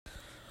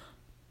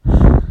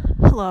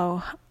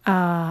Hello,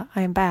 I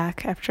am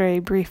back after a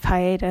brief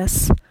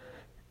hiatus,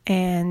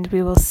 and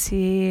we will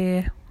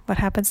see what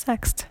happens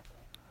next.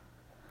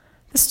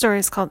 This story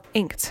is called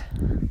Inked.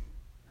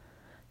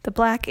 The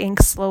black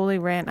ink slowly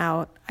ran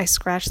out. I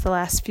scratched the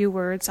last few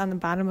words on the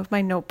bottom of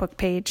my notebook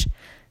page.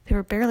 They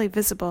were barely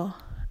visible.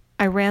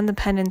 I ran the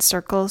pen in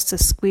circles to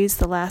squeeze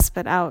the last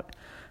bit out,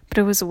 but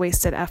it was a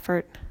wasted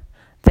effort.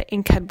 The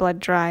ink had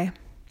bled dry.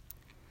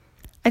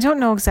 I don't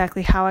know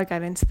exactly how I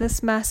got into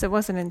this mess. It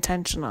wasn't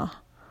intentional.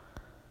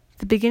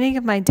 The beginning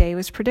of my day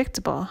was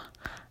predictable.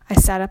 I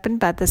sat up in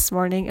bed this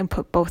morning and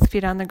put both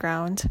feet on the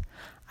ground.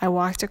 I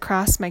walked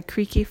across my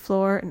creaky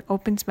floor and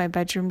opened my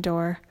bedroom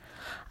door.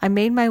 I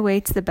made my way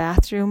to the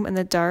bathroom in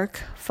the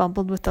dark,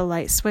 fumbled with the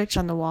light switch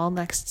on the wall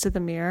next to the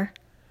mirror.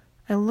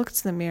 I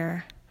looked in the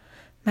mirror.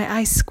 My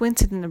eyes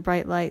squinted in the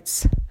bright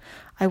lights.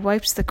 I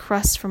wiped the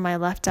crust from my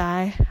left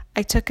eye.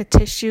 I took a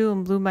tissue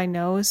and blew my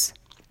nose.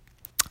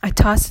 I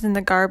tossed it in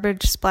the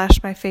garbage,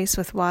 splashed my face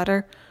with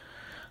water.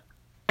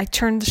 I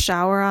turned the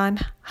shower on.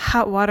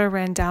 Hot water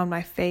ran down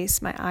my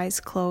face, my eyes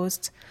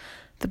closed.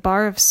 The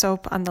bar of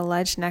soap on the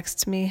ledge next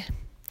to me.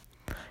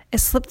 It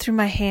slipped through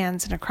my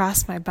hands and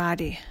across my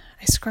body.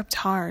 I scrubbed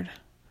hard.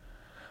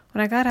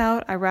 When I got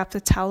out, I wrapped a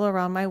towel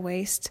around my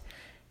waist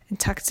and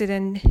tucked it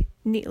in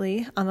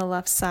neatly on the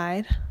left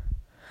side.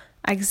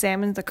 I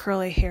examined the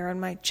curly hair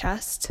on my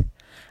chest.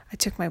 I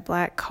took my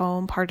black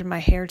comb, parted my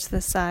hair to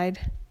the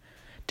side.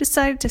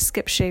 Decided to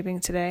skip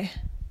shaving today.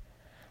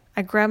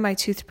 I grabbed my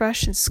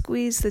toothbrush and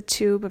squeezed the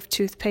tube of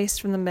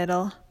toothpaste from the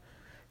middle.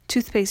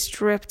 Toothpaste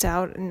dripped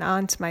out and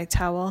onto my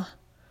towel.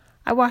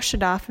 I washed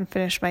it off and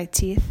finished my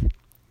teeth.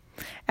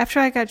 After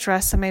I got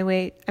dressed I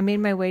made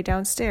my way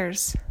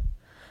downstairs.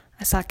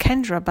 I saw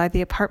Kendra by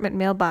the apartment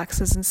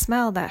mailboxes and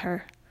smiled at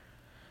her.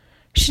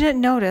 She didn't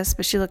notice,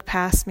 but she looked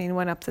past me and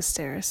went up the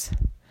stairs.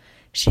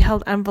 She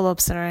held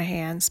envelopes in her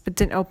hands, but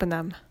didn't open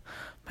them.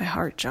 My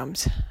heart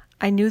jumped.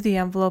 I knew the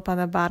envelope on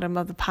the bottom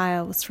of the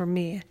pile was for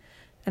me,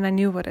 and I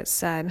knew what it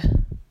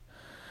said.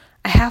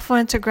 I half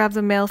wanted to grab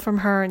the mail from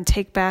her and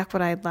take back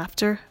what I had left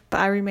her, but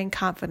I remained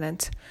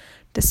confident.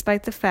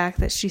 Despite the fact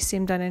that she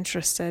seemed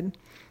uninterested,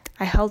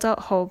 I held out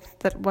hope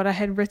that what I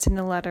had written in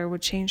the letter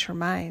would change her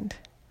mind.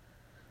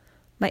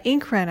 My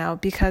ink ran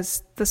out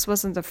because this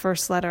wasn't the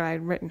first letter I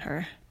had written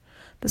her.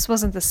 This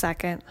wasn't the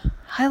second.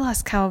 I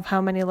lost count of how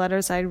many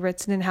letters I had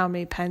written and how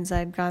many pens I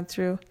had gone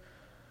through.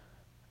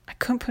 I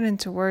couldn't put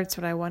into words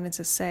what I wanted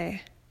to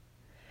say.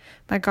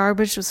 My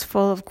garbage was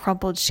full of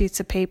crumpled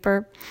sheets of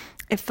paper.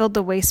 It filled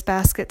the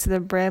wastebasket to the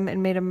brim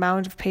and made a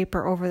mound of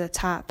paper over the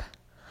top.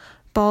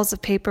 Balls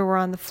of paper were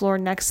on the floor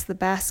next to the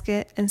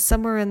basket, and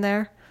somewhere in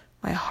there,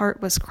 my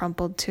heart was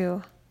crumpled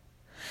too.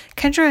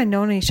 Kendra had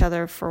known each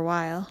other for a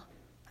while.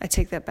 I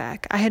take that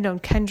back. I had known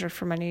Kendra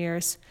for many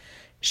years.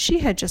 She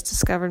had just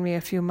discovered me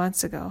a few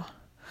months ago.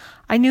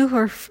 I knew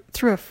her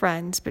through a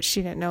friend, but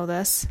she didn't know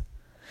this.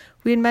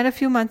 We had met a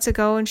few months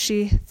ago, and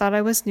she thought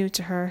I was new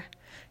to her.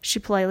 She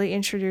politely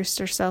introduced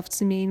herself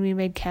to me, and we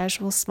made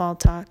casual small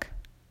talk.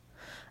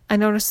 I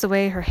noticed the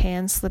way her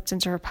hand slipped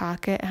into her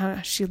pocket and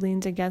how she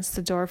leaned against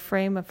the door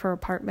frame of her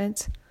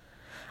apartment.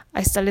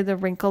 I studied the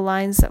wrinkle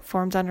lines that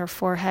formed on her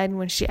forehead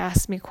when she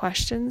asked me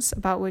questions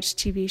about which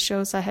TV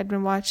shows I had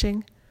been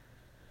watching.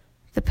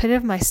 The pit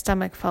of my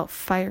stomach felt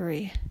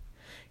fiery.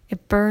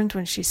 It burned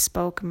when she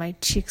spoke, and my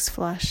cheeks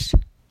flushed.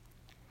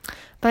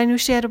 But I knew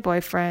she had a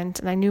boyfriend,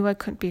 and I knew I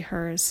couldn't be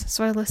hers,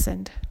 so I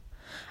listened.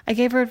 I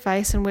gave her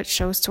advice on which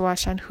shows to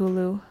watch on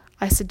Hulu.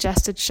 I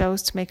suggested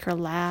shows to make her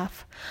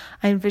laugh.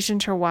 I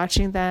envisioned her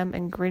watching them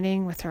and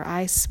grinning with her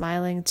eyes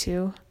smiling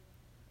too.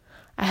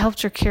 I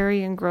helped her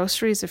carry in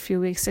groceries a few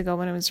weeks ago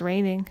when it was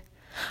raining.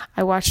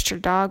 I watched her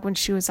dog when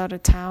she was out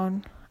of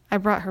town. I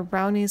brought her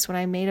brownies when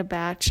I made a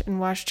batch and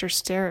watched her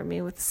stare at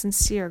me with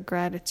sincere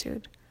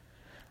gratitude.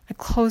 I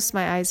closed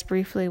my eyes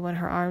briefly when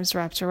her arms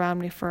wrapped around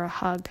me for a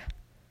hug.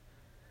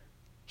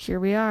 Here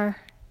we are.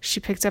 She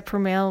picked up her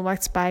mail and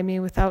walked by me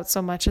without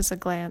so much as a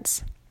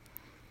glance.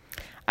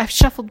 I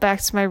shuffled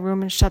back to my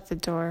room and shut the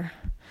door.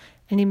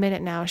 Any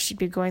minute now, she'd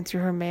be going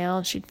through her mail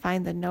and she'd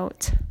find the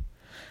note.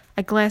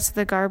 I glanced at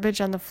the garbage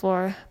on the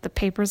floor, the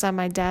papers on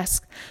my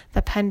desk,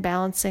 the pen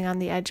balancing on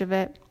the edge of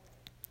it.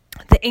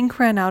 The ink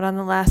ran out on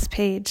the last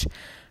page,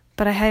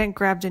 but I hadn't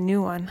grabbed a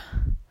new one.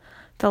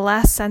 The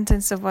last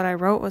sentence of what I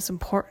wrote was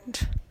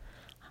important.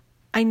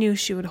 I knew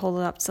she would hold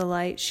it up to the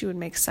light. She would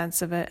make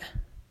sense of it.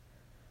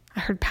 I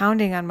heard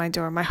pounding on my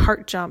door. My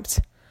heart jumped.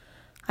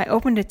 I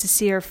opened it to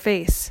see her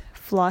face,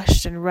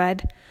 flushed and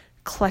red,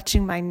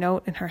 clutching my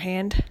note in her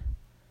hand.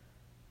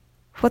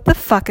 "What the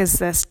fuck is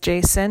this,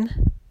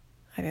 Jason?"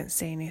 I didn't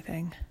say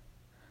anything.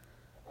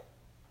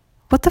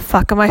 "What the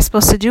fuck am I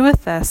supposed to do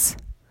with this?"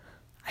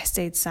 I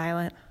stayed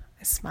silent.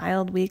 I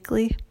smiled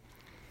weakly.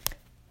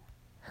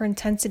 Her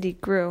intensity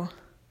grew.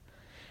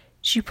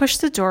 She pushed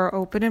the door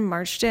open and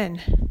marched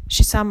in.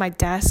 She saw my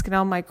desk and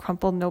all my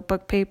crumpled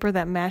notebook paper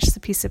that matched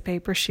the piece of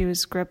paper she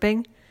was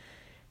gripping.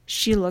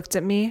 She looked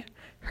at me,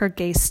 her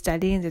gaze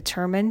steady and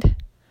determined.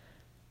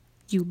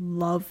 "You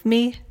love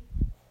me?"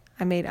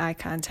 I made eye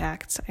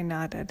contact. I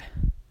nodded.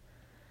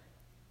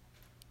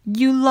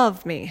 You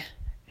love me,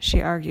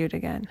 she argued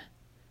again.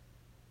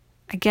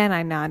 Again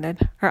I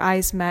nodded. Our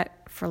eyes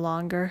met for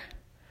longer.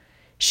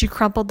 She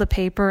crumpled the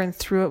paper and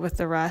threw it with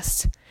the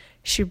rest.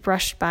 She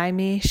brushed by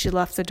me. She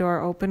left the door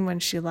open when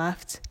she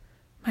left.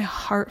 My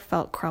heart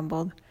felt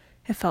crumbled.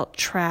 It felt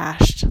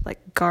trashed,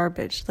 like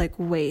garbage, like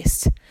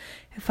waste.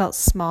 It felt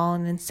small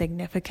and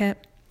insignificant.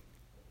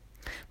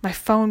 My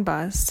phone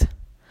buzzed.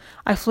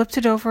 I flipped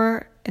it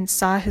over and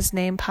saw his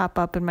name pop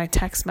up in my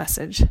text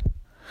message.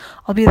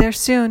 I'll be there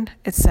soon,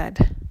 it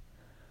said.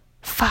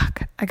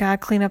 Fuck, I gotta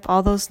clean up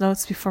all those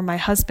notes before my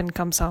husband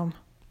comes home.